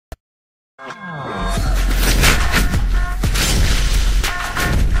Hello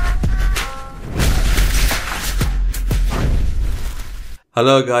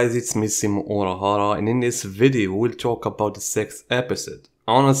guys, it's me Urahara, and in this video we'll talk about the 6th episode.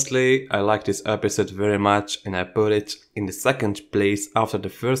 Honestly, I like this episode very much and I put it in the 2nd place after the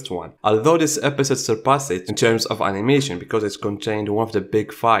first one. Although this episode surpassed it in terms of animation because it contained one of the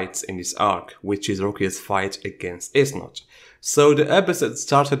big fights in this arc, which is Rukia's fight against Ace Note. So the episode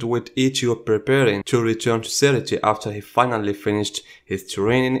started with Ichigo preparing to return to Serity after he finally finished his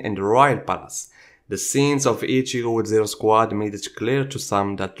training in the Royal Palace. The scenes of Ichigo with Zero Squad made it clear to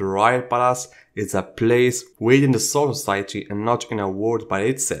some that the Royal Palace is a place within the Soul Society and not in a world by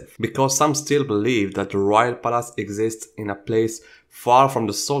itself, because some still believe that the Royal Palace exists in a place far from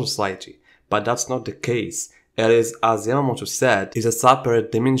the Soul Society, but that's not the case. It is, as Yamamoto said, is a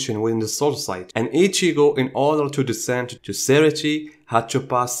separate dimension within the Soul Society, and Ichigo, in order to descend to Serity, had to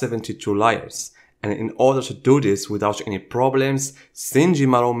pass 72 layers. And in order to do this without any problems,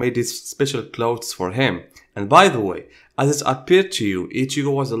 Shinjimaru made these special clothes for him. And by the way, as it appeared to you,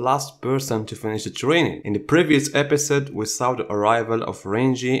 Ichigo was the last person to finish the training. In the previous episode, we saw the arrival of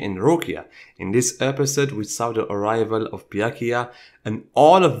Renji and Rukia. In this episode, we saw the arrival of Byakuya, and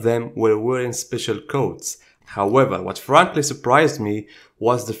all of them were wearing special coats. However, what frankly surprised me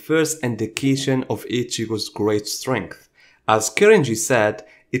was the first indication of Ichigo's great strength. As Kirinji said,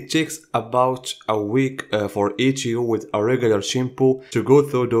 it takes about a week for Ichigo with a regular Shimpu to go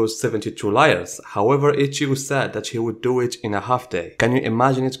through those 72 layers. However, Ichigo said that he would do it in a half day. Can you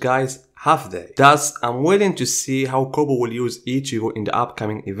imagine it, guys? Half day. Thus, I'm willing to see how Kobo will use Ichigo in the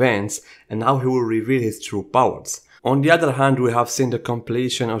upcoming events and how he will reveal his true powers. On the other hand, we have seen the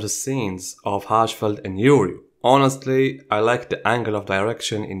completion of the scenes of Hirschfeld and Yuryu. Honestly, I like the angle of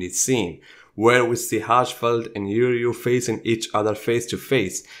direction in this scene, where we see Hirschfeld and Yuryu facing each other face to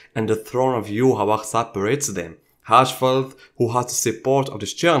face, and the throne of Yhwach separates them. Hirschfeld, who has the support of the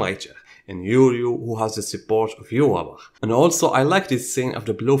Sternritter, and Yuryu, who has the support of Yhwach. And also, I like this scene of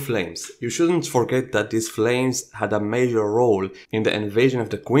the blue flames. You shouldn't forget that these flames had a major role in the invasion of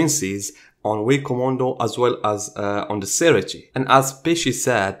the Quincy's on Wikomondo as well as on the Serity. And as Pesci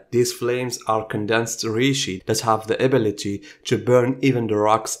said, these flames are condensed reishi that have the ability to burn even the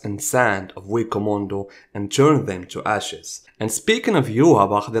rocks and sand of Wikomondo and turn them to ashes. And speaking of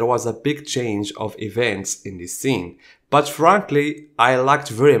Yhwach, there was a big change of events in this scene, but frankly, I liked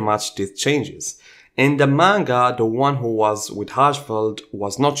very much these changes. In the manga, the one who was with Hirschfeld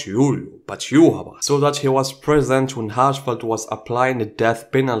was not Yuryu, but Yhwach, so that he was present when Hirschfeld was applying the death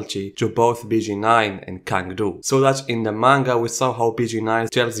penalty to both BG9 and Kangdu. So that in the manga we saw how BG9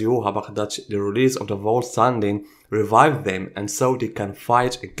 tells Yhwach that the release of the Vault Standing revived them and so they can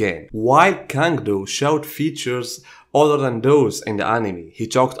fight again. While Kangdu showed features other than those in the anime. He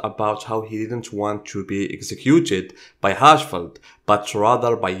talked about how he didn't want to be executed by Hirschfeld, but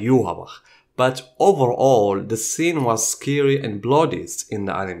rather by Yhwach. But overall, the scene was scary and bloody in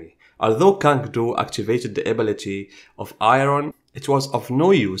the anime. Although Kangdu activated the ability of Iron, it was of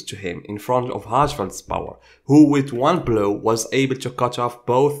no use to him in front of Hirschfeld's power, who with one blow was able to cut off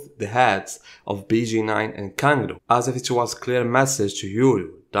both the heads of BG9 and Kangdu, as if it was a clear message to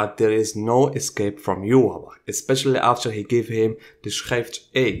Yuryu that there is no escape from Yhwach, especially after he gave him the Schrift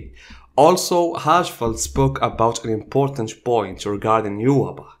A. Also, Hirschfeld spoke about an important point regarding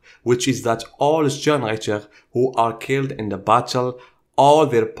Yhwach, which is that all Sternritter who are killed in the battle, all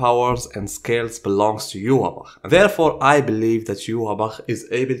their powers and skills belongs to Yhwach. Therefore, I believe that Yhwach is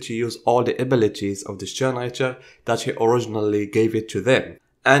able to use all the abilities of the Sternritter that he originally gave it to them.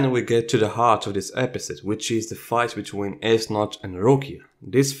 And we get to the heart of this episode, which is the fight between Ace Note and Rukia.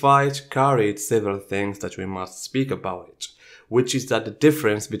 This fight carried several things that we must speak about, which is that the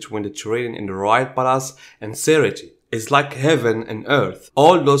difference between the training in the Royal Palace and Serity is like heaven and earth.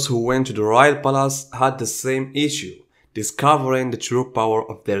 All those who went to the Royal Palace had the same issue, discovering the true power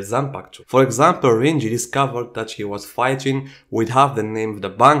of their Zanpakuto. For example, Renji discovered that he was fighting with half the name of the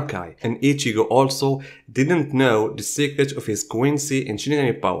Bankai, and Ichigo also didn't know the secret of his Quincy and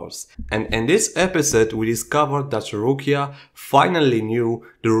Shinigami powers. And in this episode, we discovered that Rukia finally knew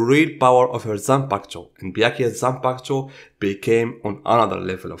the real power of her Zanpakuto, and Byakuya's Zanpakuto became on another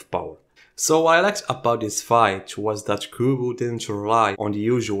level of power. So what I liked about this fight was that Kubo didn't rely on the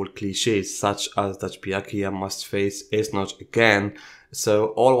usual cliches such as that Byakuya must face Ace Note again, so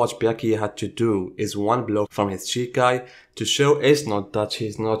all what Byakuya had to do is one blow from his Shikai to show Ace Note that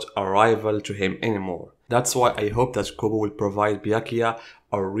he's not a rival to him anymore. That's why I hope that Kubo will provide Byakuya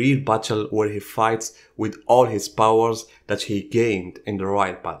a real battle where he fights with all his powers that he gained in the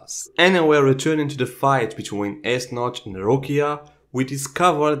Royal Palace. Anyway, returning to the fight between Ace Note and Rukia, we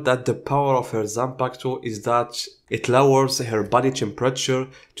discovered that the power of her Zanpakuto is that it lowers her body temperature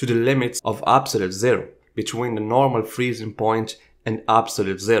to the limits of absolute zero, between the normal freezing point and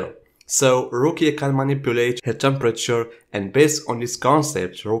absolute zero. So Rukia can manipulate her temperature, and based on this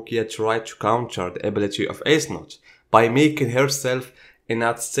concept, Rukia tried to counter the ability of Ace Note by making herself in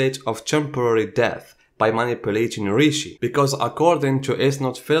a state of temporary death by manipulating Rishi, because according to Ace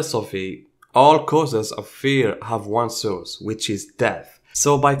Note philosophy, all causes of fear have one source, which is death.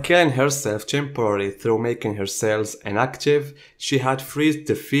 So by killing herself temporarily through making her cells inactive, she had freed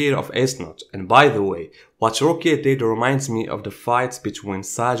the fear of Ace Note. And by the way, what Rukia did reminds me of the fights between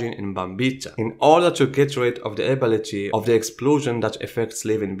Sajin and Bambita. In order to get rid of the ability of the explosion that affects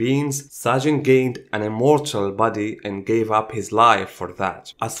living beings, Sajin gained an immortal body and gave up his life for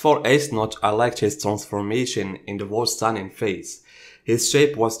that. As for Ace Note, I liked his transformation in the War Stunning phase. His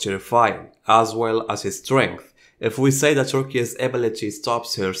shape was terrifying, as well as his strength. If we say that Rukia's ability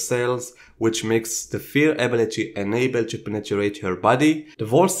stops her cells, which makes the fear ability unable to penetrate her body, the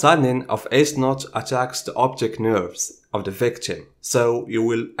Volt Stunning of Ace Note attacks the optic nerves of the victim, so you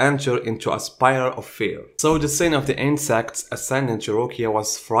will enter into a spiral of fear. So the scene of the insects ascending to Rukia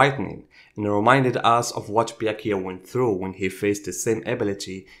was frightening, and reminded us of what Byakuya went through when he faced the same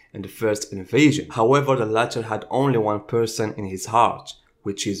ability in the first invasion. However, the latter had only one person in his heart,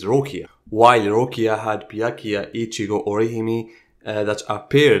 which is Rukia, while Rukia had Byakuya, Ichigo, Orihime that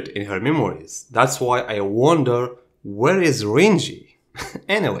appeared in her memories. That's why I wonder, where is Rinji?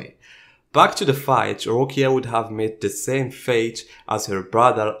 Anyway, back to the fight, Rukia would have met the same fate as her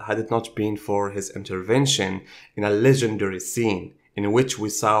brother had it not been for his intervention in a legendary scene, in which we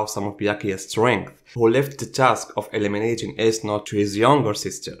saw some of Byakuya's strength, who left the task of eliminating Ace Note to his younger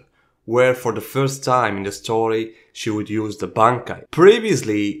sister, where for the first time in the story, she would use the Bankai.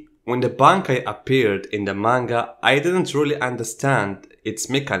 Previously, when the Bankai appeared in the manga, I didn't really understand its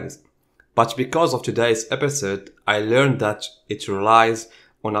mechanism. But because of today's episode, I learned that it relies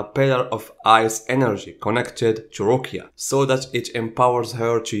on a pillar of ice energy connected to Rukia, so that it empowers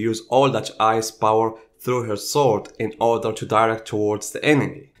her to use all that ice power through her sword in order to direct towards the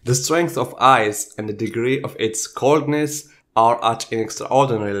enemy. The strength of ice and the degree of its coldness are at an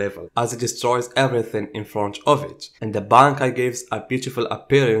extraordinary level, as it destroys everything in front of it, and the Bankai gives a beautiful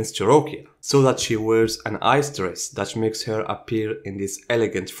appearance to Rukia, so that she wears an ice dress that makes her appear in this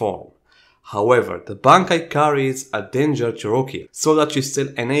elegant form. However, the Bankai carries a danger to Rukia, so that she's still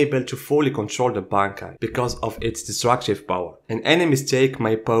unable to fully control the Bankai because of its destructive power, and any mistake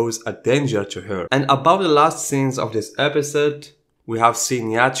may pose a danger to her. And about the last scenes of this episode, we have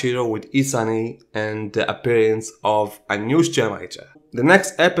seen Yachiro with Isane and the appearance of a new generator. The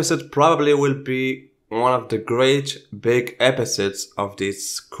next episode probably will be one of the great big episodes of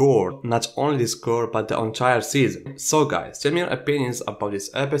this core. Not only this core, but the entire season. So guys, tell me your opinions about this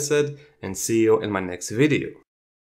episode and see you in my next video.